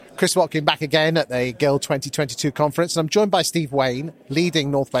Chris Watkin back again at the Guild 2022 conference, and I'm joined by Steve Wayne, leading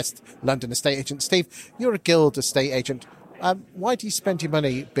North West London estate agent. Steve, you're a Guild estate agent. Why do you spend your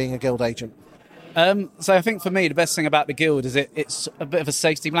money being a Guild agent? So I think for me, the best thing about the Guild is it's a bit of a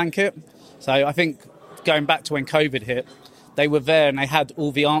safety blanket. So I think going back to when COVID hit, they were there and they had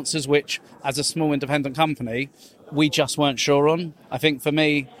all the answers, which as a small independent company, we just weren't sure on. I think for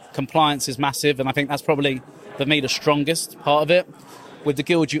me, compliance is massive, and I think that's probably, for me, the strongest part of it. With the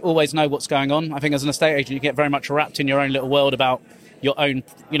Guild, you always know what's going on. I think as an estate agent, you get very much wrapped in your own little world about your own,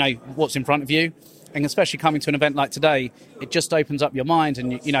 what's in front of you. And especially coming to an event like today, it just opens up your mind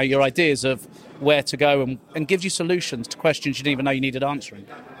and, your ideas of where to go and gives you solutions to questions you didn't even know you needed answering.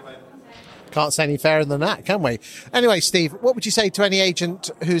 Can't say any fairer than that, can we? Anyway, Steve, what would you say to any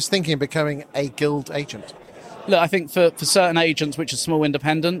agent who's thinking of becoming a Guild agent? Look, I think for certain agents which are small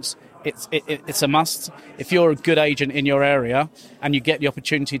independents, it's a must. If you're a good agent in your area and you get the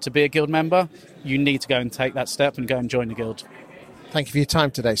opportunity to be a Guild member, you need to go and take that step and go and join the Guild. Thank you for your time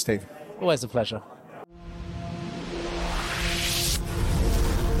today, Steve. Always a pleasure.